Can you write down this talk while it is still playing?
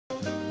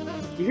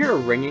you hear a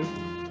ringing?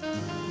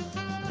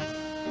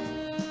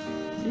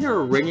 You hear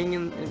a ringing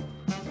in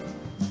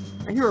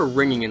I hear a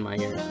ringing in my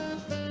ears.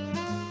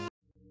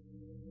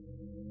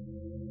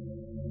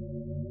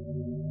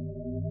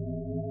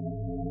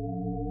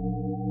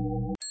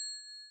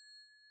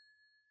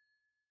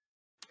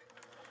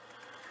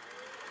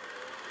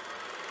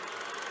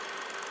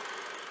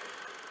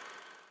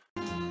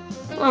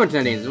 Hello,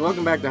 attendees, and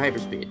welcome back to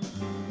Hyperspeed.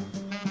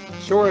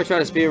 Sure, I try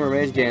to speed over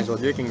rage games while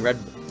drinking Red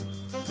Bull.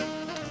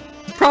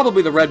 It's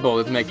probably the Red Bull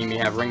that's making me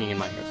have ringing in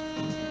my ears.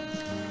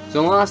 So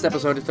in the last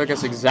episode, it took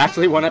us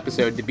exactly one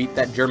episode to beat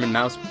that German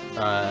mouse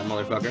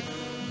motherfucker.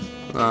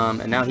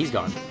 And now he's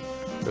gone.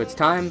 So it's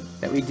time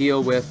that we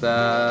deal with,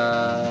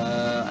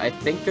 I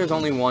think there's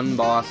only one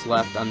boss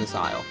left on this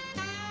aisle.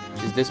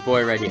 Which is this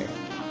boy right here.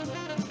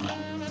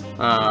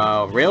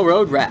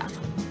 Railroad Raft.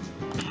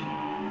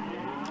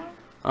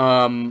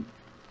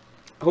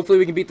 Hopefully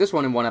we can beat this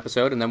one in one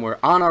episode, and then we're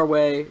on our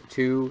way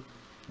to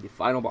the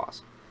final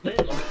boss.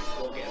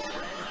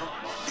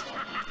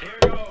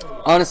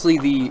 Honestly,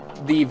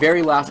 the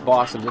very last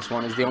boss of this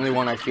one is the only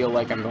one I feel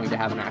like I'm going to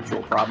have an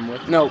actual problem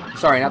with. No,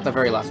 sorry, not the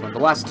very last one. The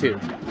last two.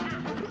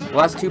 The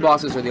last two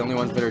bosses are the only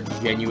ones that are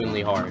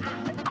genuinely hard.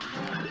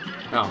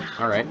 Oh,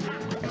 alright.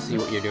 I see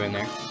what you're doing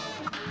there.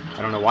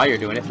 I don't know why you're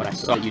doing it, but I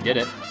saw that you did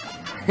it.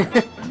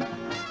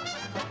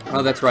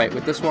 Oh, that's right.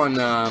 With this one,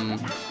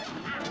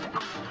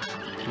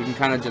 you can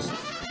kind of just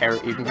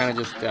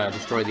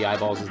destroy the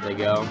eyeballs as they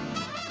go.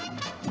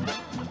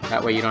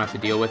 That way you don't have to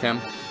deal with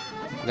him.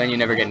 Then you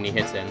never get any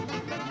hits in.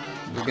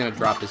 He's gonna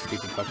drop this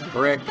stupid fucking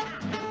brick.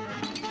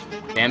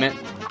 Damn it.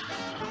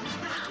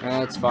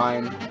 That's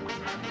fine.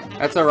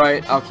 That's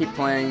alright. I'll keep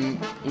playing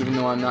even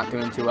though I'm not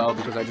doing too well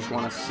because I just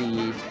want to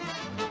see...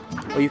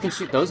 Oh, you can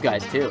shoot those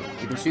guys too.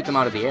 You can shoot them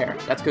out of the air.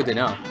 That's good to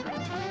know.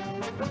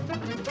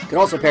 You can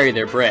also parry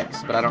their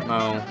bricks, but I don't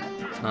know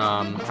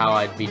how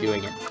I'd be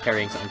doing it,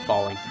 parrying something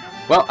falling.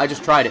 Well, I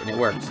just tried it and it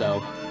worked,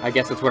 so I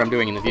guess that's what I'm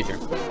doing in the future.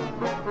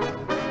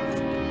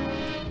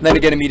 Then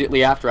again,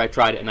 immediately after I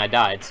tried it and I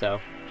died, so...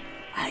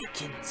 I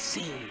can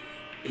see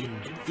in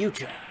the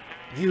future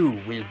you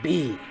will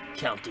be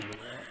counting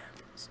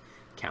worms.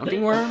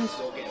 Counting worms?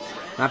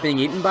 Not being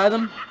eaten by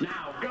them?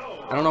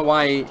 I don't know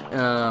why,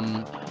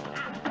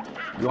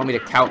 you want me to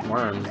count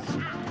worms.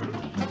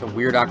 It's a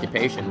weird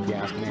occupation, if you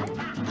ask me.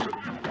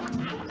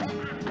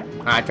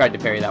 I tried to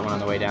parry that one on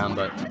the way down,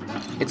 but...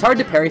 It's hard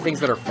to parry things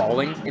that are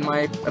falling, in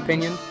my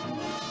opinion.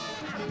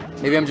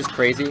 Maybe I'm just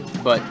crazy,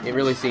 but it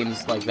really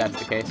seems like that's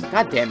the case.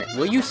 God damn it,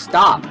 will you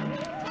stop?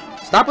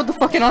 Stop with the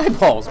fucking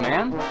eyeballs,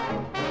 man!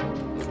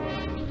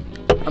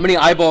 How many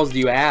eyeballs do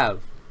you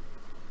have?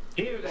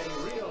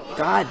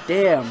 God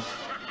damn.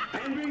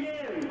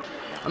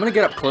 I'm gonna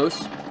get up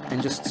close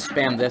and just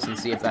spam this and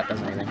see if that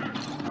does anything.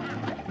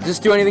 Does this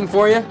do anything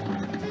for you?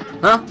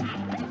 Huh?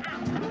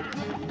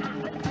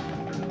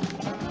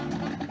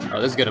 Oh,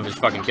 this is gonna just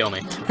fucking kill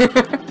me.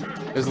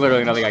 There's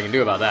literally nothing I can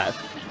do about that.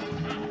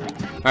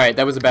 Alright,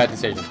 that was a bad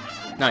decision.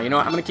 No, you know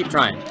what? I'm gonna keep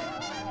trying.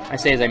 I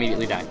say as I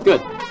immediately die.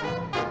 Good.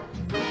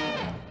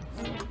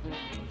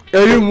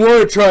 I didn't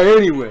want to try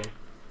anyway.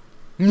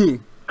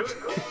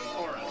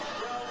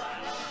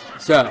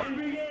 So.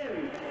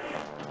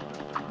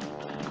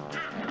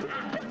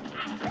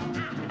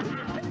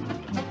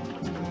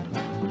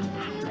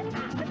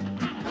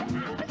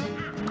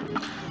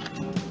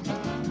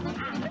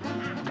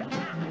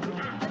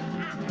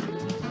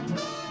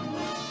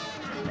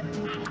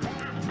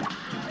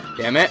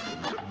 Damn it.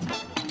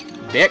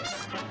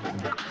 Dicks.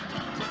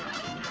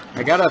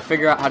 I gotta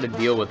figure out how to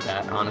deal with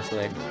that,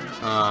 honestly.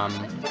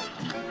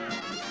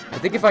 I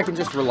think if I can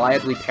just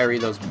reliably parry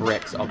those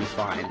bricks, I'll be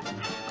fine.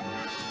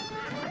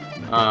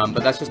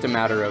 But that's just a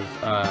matter of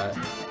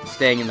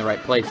staying in the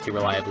right place to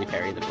reliably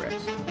parry the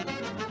bricks.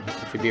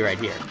 Which would be right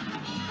here.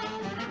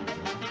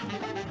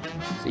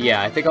 So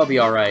yeah, I think I'll be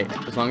alright,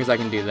 as long as I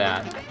can do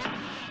that.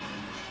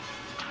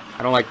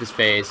 I don't like this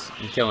phase.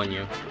 I'm killing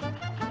you.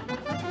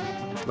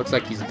 Looks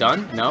like he's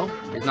done. No,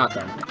 he's not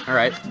done.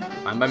 Alright,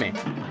 fine by me.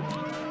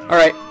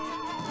 Alright.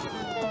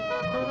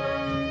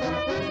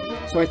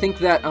 So I think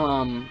that,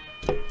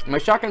 my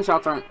shotgun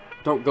shots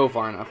don't go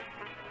far enough.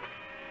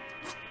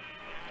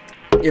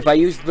 If I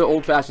use the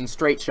old-fashioned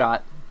straight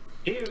shot,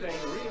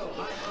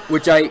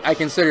 which I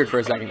considered for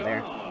a second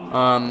there,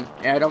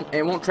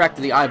 it won't track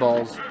to the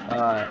eyeballs,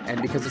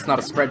 and because it's not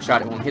a spread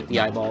shot, it won't hit the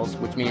eyeballs,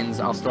 which means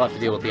I'll still have to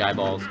deal with the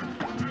eyeballs,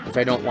 which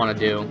I don't want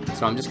to do.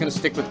 So I'm just going to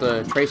stick with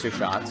the tracer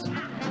shots.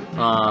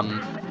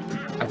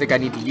 I think I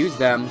need to use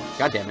them,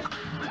 god damn it,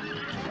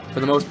 for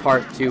the most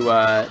part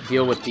to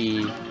deal with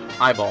the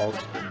eyeballs.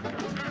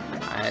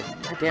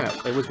 God damn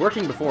it, it was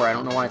working before, I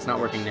don't know why it's not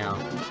working now.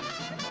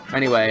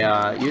 Anyway,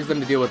 use them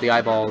to deal with the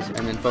eyeballs,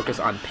 and then focus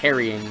on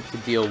parrying to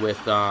deal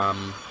with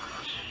the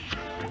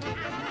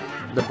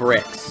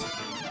bricks.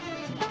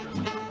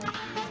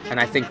 And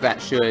I think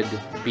that should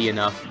be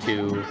enough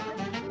to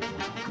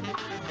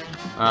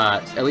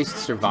at least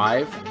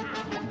survive.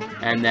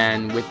 And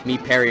then with me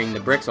parrying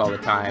the bricks all the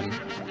time,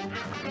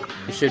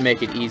 it should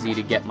make it easy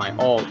to get my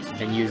ult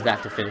and use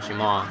that to finish him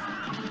off.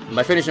 And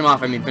by finish him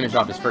off, I mean finish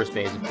off his first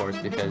phase, of course,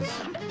 because...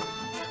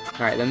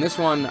 Alright, then this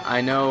one, I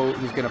know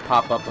he's going to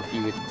pop up a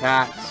few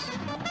attacks.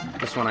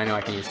 This one I know I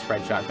can use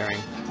spread shot during.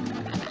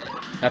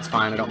 That's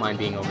fine, I don't mind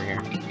being over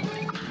here.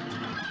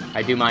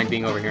 I do mind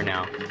being over here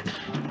now.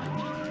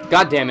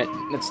 God damn it,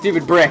 that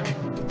stupid brick!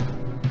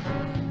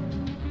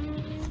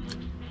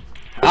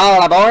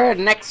 All aboard,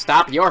 next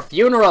stop, your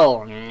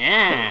funeral!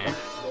 Yeah.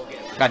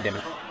 God damn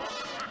it.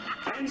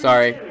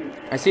 Sorry.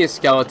 I see a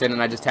skeleton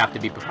and I just have to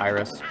be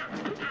Papyrus.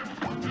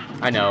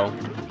 I know.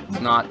 It's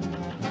not...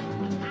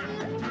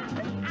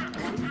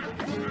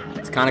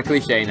 It's kind of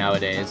cliche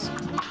nowadays.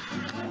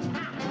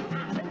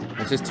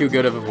 It's just too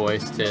good of a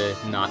voice to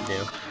not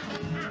do.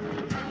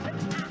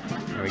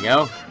 There we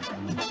go.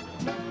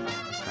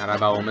 That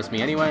eyeball will miss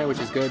me anyway, which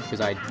is good,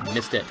 because I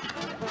missed it.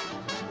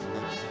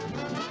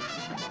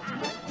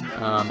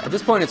 At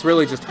this point, it's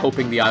really just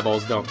hoping the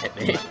eyeballs don't hit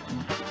me.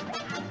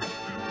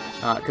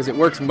 Because it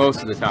works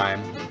most of the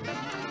time.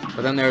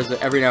 But then there's,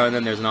 every now and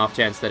then there's an off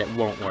chance that it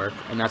won't work,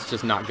 and that's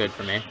just not good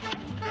for me.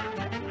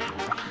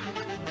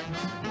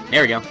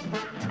 There we go.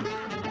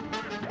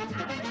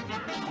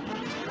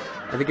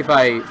 I think if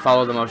I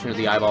follow the motion of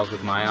the eyeballs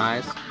with my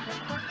eyes,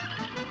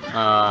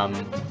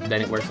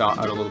 then it works out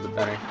a little bit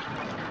better.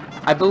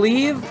 I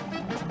believe,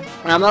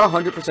 and I'm not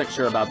 100%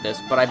 sure about this,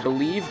 but I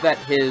believe that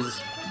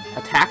his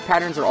attack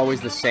patterns are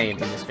always the same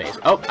in this phase.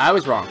 Oh, I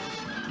was wrong.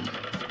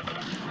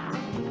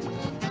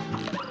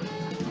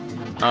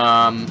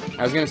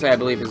 I was going to say I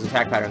believe his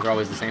attack patterns are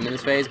always the same in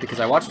this phase, because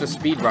I watched a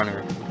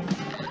speedrunner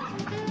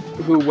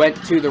who went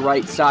to the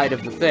right side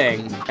of the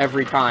thing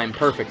every time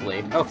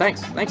perfectly. Oh,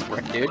 thanks. Thanks,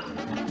 Brick, dude.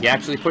 You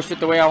actually pushed it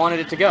the way I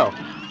wanted it to go.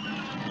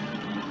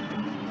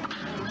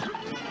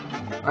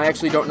 I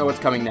actually don't know what's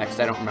coming next.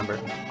 I don't remember.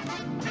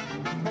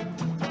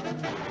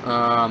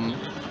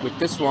 With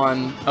this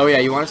one... Oh, yeah,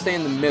 you want to stay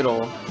in the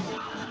middle.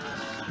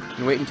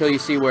 And wait until you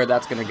see where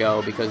that's going to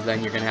go, because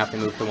then you're going to have to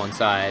move to one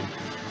side.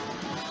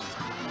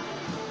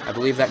 I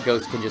believe that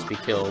ghost can just be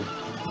killed.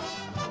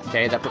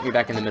 Okay, that put me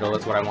back in the middle.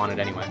 That's what I wanted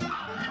anyway.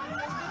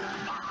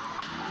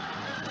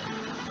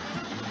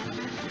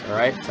 It's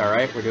alright, it's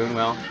alright. We're doing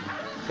well.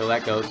 Kill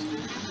that ghost.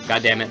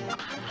 God damn it.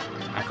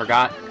 I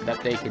forgot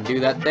that they can do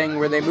that thing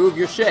where they move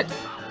your shit.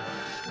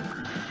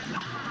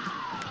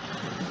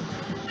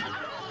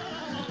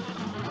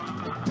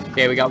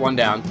 Okay, we got one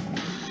down.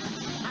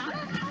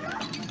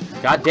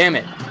 God damn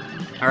it.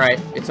 Alright,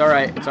 it's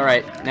alright, it's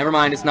alright. Never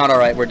mind, it's not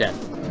alright, we're dead.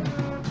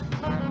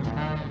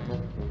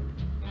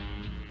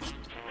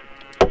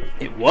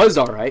 It was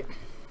alright.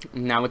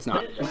 Now it's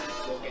not.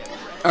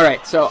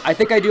 Alright, so I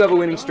think I do have a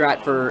winning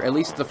strat for at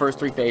least the first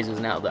 3 phases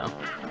now, though.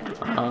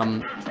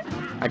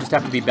 I just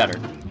have to be better.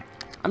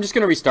 I'm just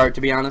gonna restart,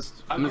 to be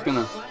honest. I'm just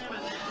gonna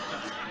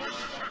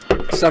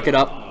suck it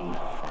up.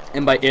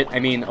 And by it, I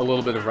mean a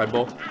little bit of Red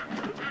Bull.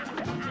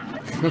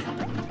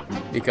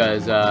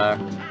 Because, that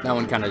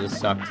one kind of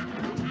just sucked.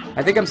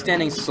 I think I'm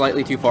standing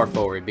slightly too far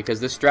forward, because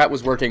this strat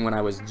was working when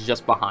I was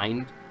just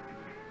behind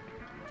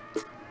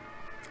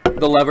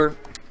the lever.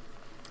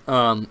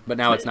 But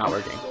now it's not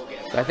working.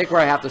 So I think where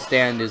I have to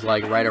stand is,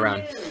 like, right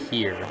around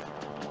here.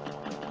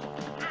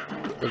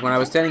 Because when I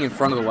was standing in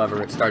front of the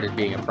lever, it started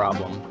being a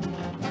problem.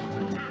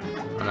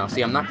 I don't know.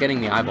 See, I'm not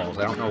getting the eyeballs.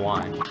 I don't know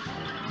why.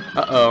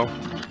 Uh-oh.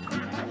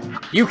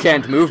 You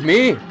can't move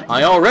me!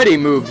 I already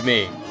moved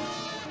me!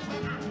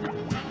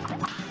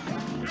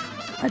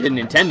 I didn't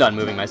intend on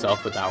moving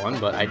myself with that one,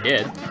 but I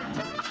did.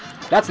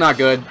 That's not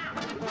good.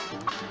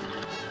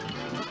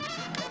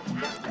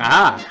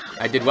 Ah!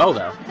 I did well,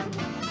 though.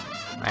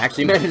 I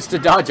actually managed to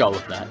dodge all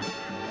of that.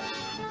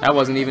 That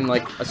wasn't even,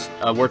 like,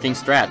 a working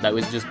strat. That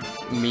was just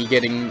me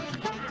getting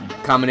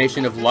a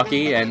combination of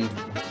lucky and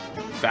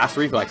fast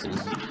reflexes.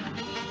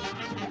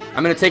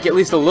 I'm gonna take at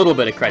least a little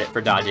bit of credit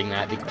for dodging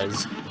that,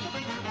 because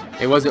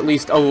it was at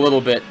least a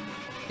little bit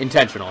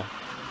intentional.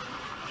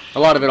 A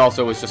lot of it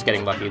also was just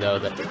getting lucky, though,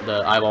 that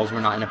the eyeballs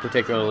were not in a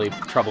particularly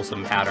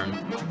troublesome pattern.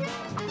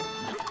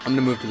 I'm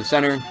gonna move to the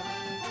center.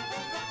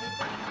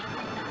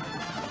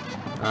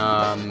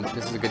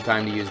 This is a good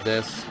time to use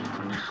this.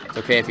 It's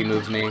okay if he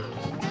moves me.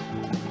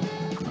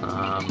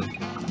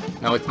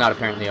 No, it's not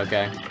apparently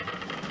okay.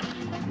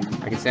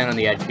 I can stand on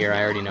the edge here,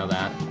 I already know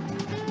that.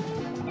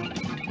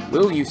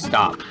 Will you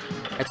stop?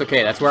 That's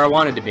okay, that's where I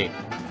wanted to be.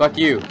 Fuck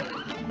you.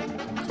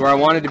 That's where I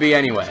wanted to be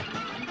anyway.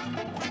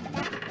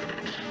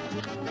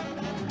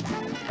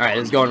 Alright,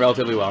 this is going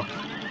relatively well.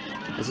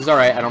 This is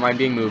alright, I don't mind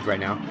being moved right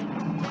now.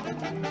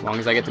 As long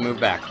as I get to move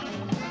back.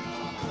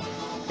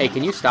 Hey,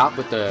 can you stop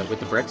with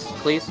the bricks,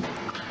 please?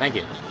 Thank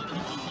you.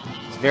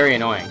 It's very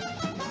annoying.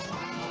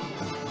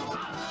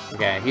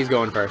 Okay, he's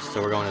going first,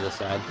 so we're going to this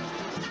side.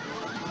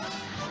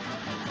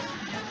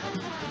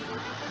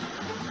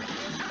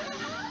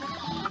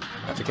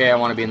 That's okay, I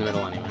want to be in the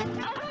middle anyway.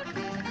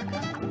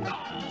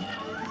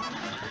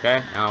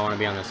 Okay, now I want to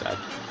be on this side.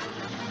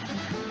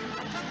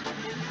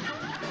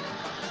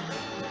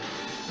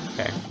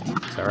 Okay,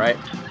 it's alright.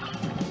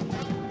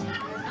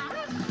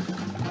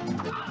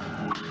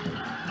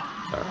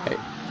 It's alright.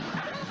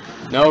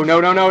 No, no,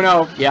 no, no,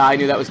 no! Yeah, I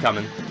knew that was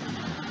coming.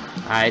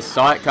 I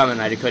saw it coming.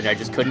 I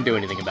just couldn't do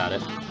anything about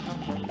it.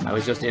 I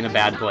was just in a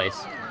bad place.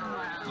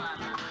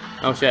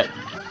 Oh shit.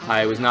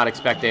 I was not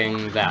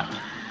expecting that.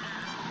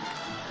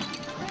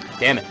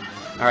 Damn it.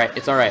 Alright,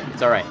 it's alright.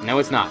 It's alright. No,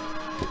 it's not.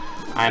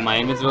 My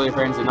invincibility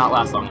appearance did not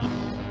last long enough.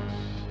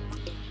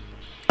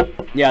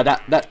 Yeah,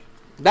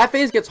 that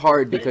phase gets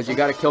hard because you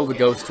gotta kill the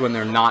ghosts when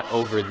they're not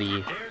over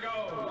the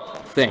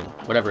thing,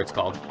 whatever it's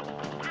called.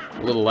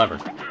 The little lever.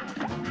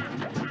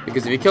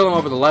 Because if you kill them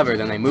over the lever,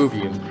 then they move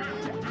you.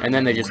 And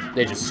then they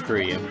just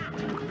screw you.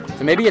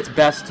 So maybe it's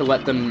best to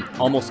let them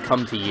almost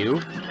come to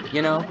you,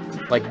 you know?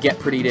 Like, get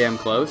pretty damn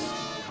close.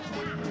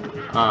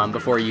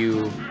 Before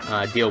you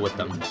deal with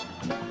them.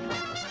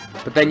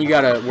 But then you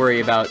gotta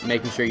worry about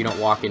making sure you don't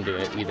walk into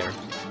it, either.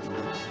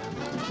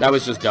 That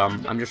was just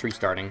dumb. I'm just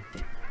restarting.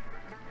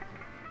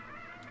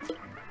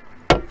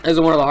 This is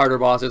one of the harder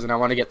bosses, and I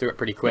want to get through it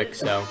pretty quick,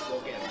 so...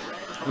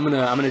 I'm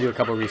gonna do a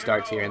couple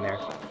restarts here and there.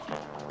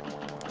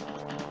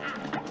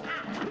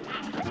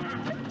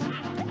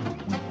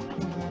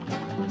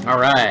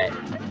 Alright.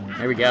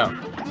 There we go.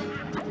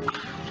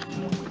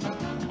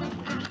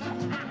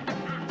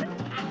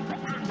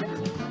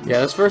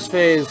 Yeah, this first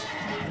phase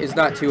is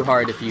not too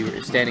hard if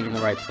you're standing in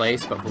the right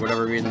place, but for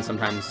whatever reason,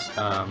 sometimes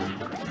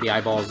the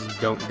eyeballs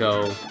don't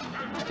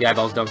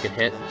get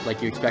hit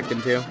like you expect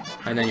them to,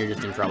 and then you're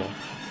just in trouble.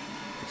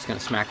 Just gonna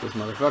smack this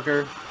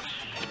motherfucker.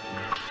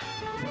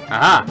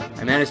 Aha!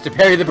 I managed to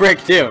parry the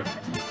brick, too!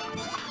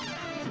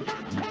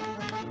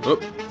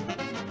 Oop.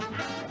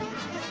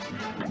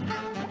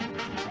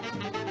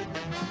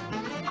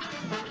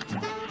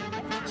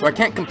 So I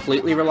can't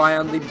completely rely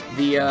on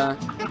the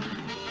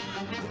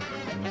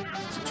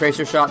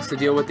tracer shots to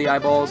deal with the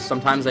eyeballs.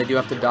 Sometimes I do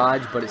have to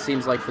dodge, but it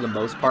seems like for the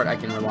most part I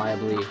can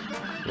reliably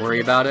worry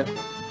about it.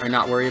 Or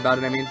not worry about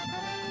it, I mean.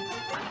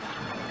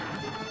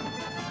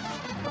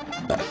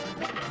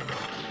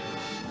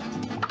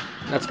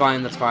 That's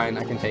fine,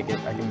 I can take it.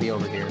 I can be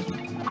over here.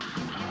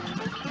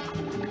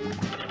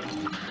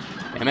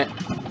 Damn it.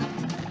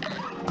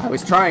 I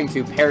was trying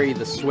to parry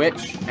the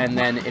switch and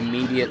then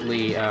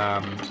immediately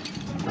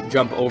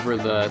jump over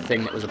the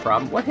thing that was a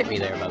problem. What hit me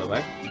there, by the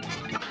way?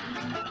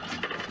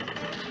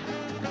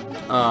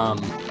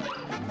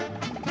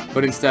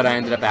 But instead I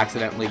ended up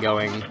accidentally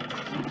going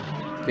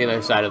to the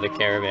other side of the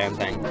caravan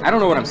thing. I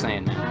don't know what I'm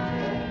saying now.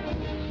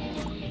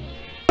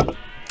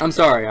 I'm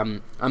sorry,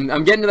 I'm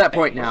getting to that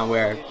point now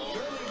where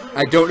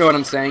I don't know what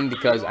I'm saying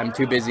because I'm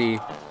too busy,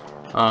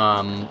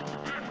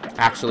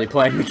 actually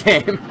playing the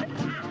game.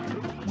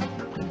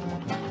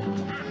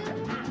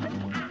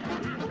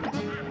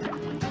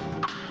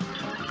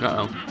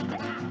 Uh-oh.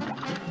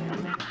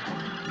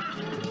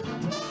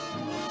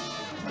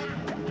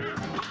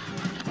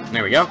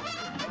 There we go.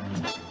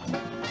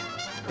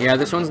 Yeah,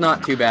 this one's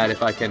not too bad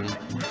if I can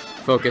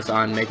focus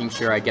on making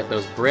sure I get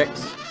those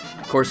bricks,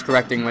 course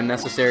correcting when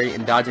necessary,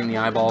 and dodging the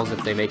eyeballs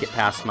if they make it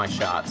past my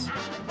shots.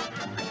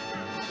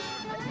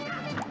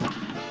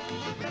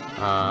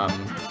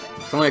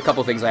 It's only a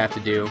couple things I have to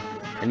do,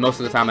 and most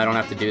of the time I don't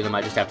have to do them,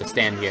 I just have to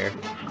stand here.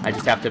 I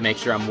just have to make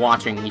sure I'm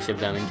watching each of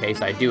them in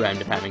case I do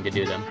end up having to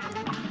do them.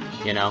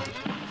 You know?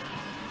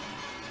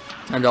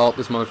 Time to ult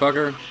this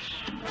motherfucker.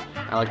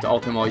 I like to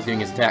ult him while he's doing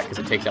his attack because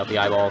it takes out the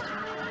eyeballs.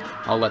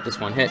 I'll let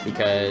this one hit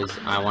because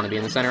I want to be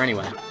in the center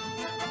anyway.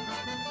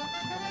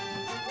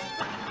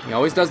 He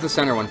always does the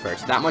center one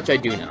first. That much I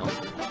do know.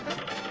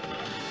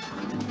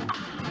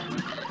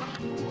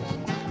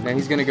 Then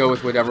he's gonna go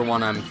with whatever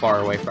one I'm far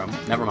away from.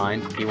 Never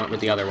mind. He went with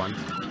the other one.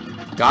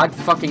 God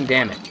fucking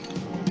damn it.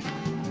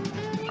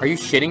 Are you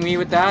shitting me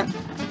with that?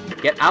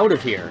 Get out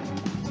of here.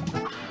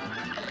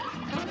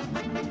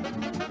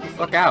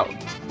 Fuck out.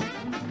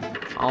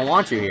 I don't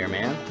want you here,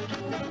 man.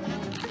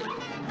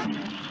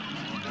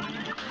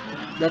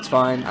 That's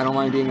fine. I don't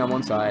mind being on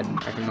one side.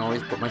 I can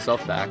always put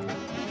myself back.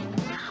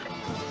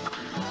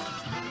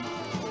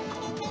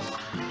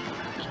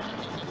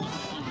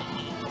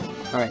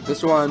 Alright,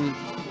 this one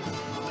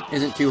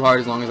isn't too hard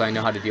as long as I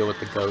know how to deal with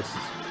the ghosts.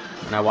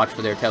 And I watch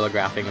for their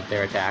telegraphing of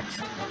their attacks.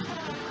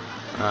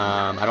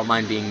 I don't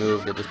mind being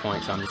moved at this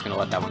point, so I'm just going to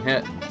let that one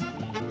hit.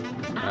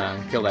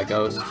 Kill that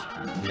ghost,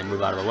 and then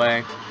move out of the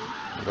way.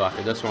 I'll go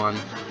after this one,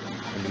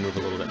 and then move a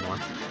little bit more.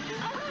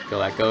 Kill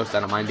that ghost. I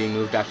don't mind being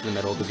moved back to the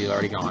middle because he's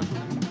already gone.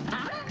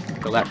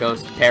 Kill that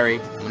ghost. Parry.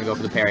 I'm going to go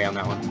for the parry on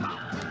that one.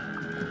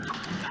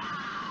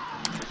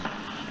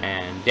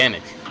 And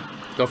damage.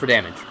 Go for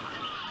damage.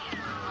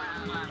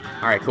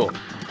 Alright, cool.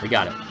 We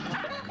got it.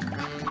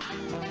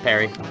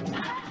 Parry.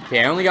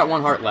 Okay, I only got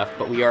one heart left,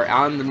 but we are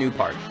on the new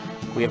part.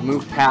 We have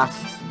moved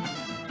past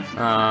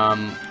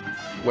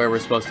where we're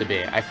supposed to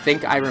be. I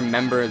think I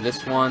remember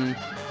this one.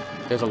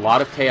 There's a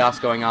lot of chaos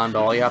going on,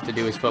 but all you have to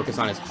do is focus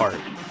on his heart.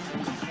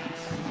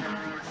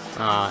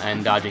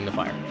 And dodging the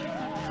fire.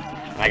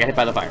 I got hit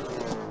by the fire.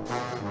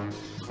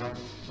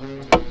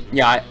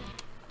 Yeah,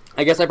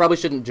 I guess I probably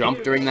shouldn't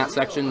jump during that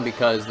section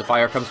because the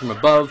fire comes from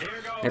above.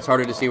 And it's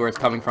harder to see where it's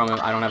coming from.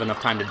 I don't have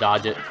enough time to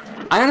dodge it.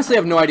 I honestly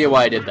have no idea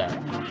why I did that.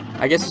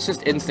 I guess it's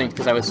just instinct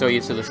because I was so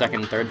used to the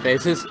second and third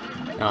phases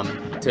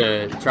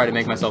to try to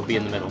make myself be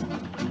in the middle.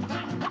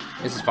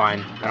 This is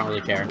fine. I don't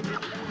really care.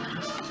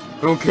 I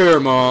don't care,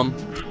 Mom.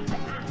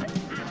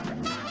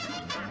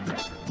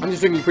 I'm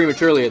just drinking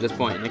prematurely at this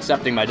point and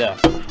accepting my death.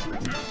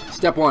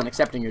 Step 1,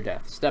 accepting your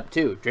death. Step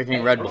 2,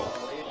 drinking Red Bull.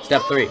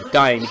 Step 3,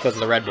 dying because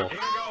of the Red Bull.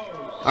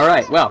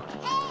 Alright, well,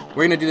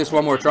 we're going to do this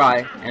one more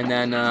try, and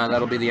then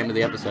that'll be the end of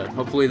the episode.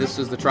 Hopefully this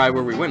is the try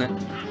where we win it.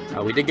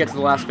 We did get to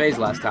the last phase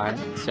last time,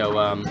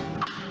 so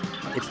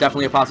it's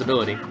definitely a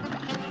possibility.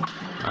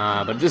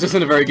 But this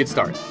isn't a very good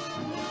start.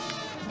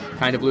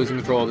 Kind of losing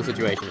control of the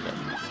situation a bit.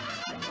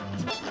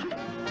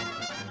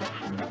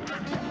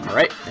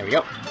 Alright, there we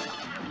go.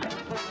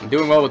 I'm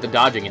doing well with the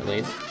dodging, at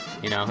least.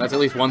 You know, that's at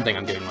least one thing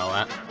I'm doing well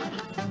at.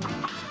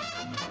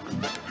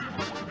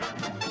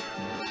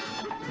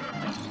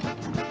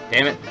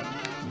 Damn it.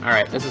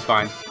 Alright, this is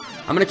fine.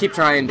 I'm gonna keep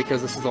trying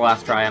because this is the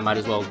last try. I might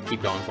as well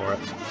keep going for it.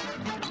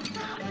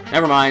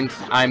 Never mind.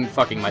 I'm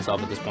fucking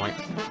myself at this point.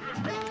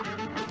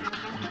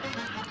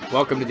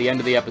 Welcome to the end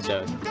of the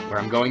episode, where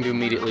I'm going to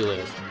immediately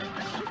lose.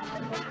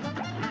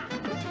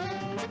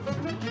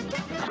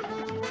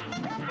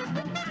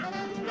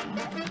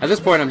 At this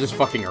point, I'm just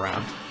fucking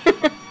around.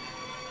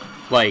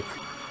 Like,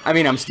 I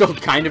mean, I'm still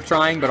kind of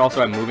trying, but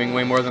also I'm moving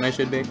way more than I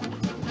should be.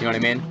 You know what I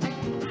mean?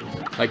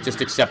 Like,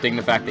 just accepting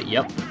the fact that,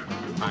 yep,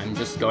 I'm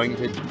just going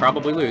to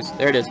probably lose.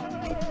 There it is.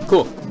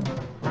 Cool.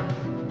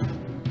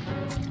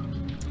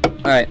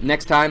 Alright,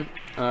 next time,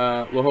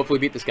 we'll hopefully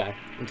beat this guy.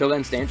 Until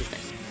then, stay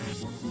interesting.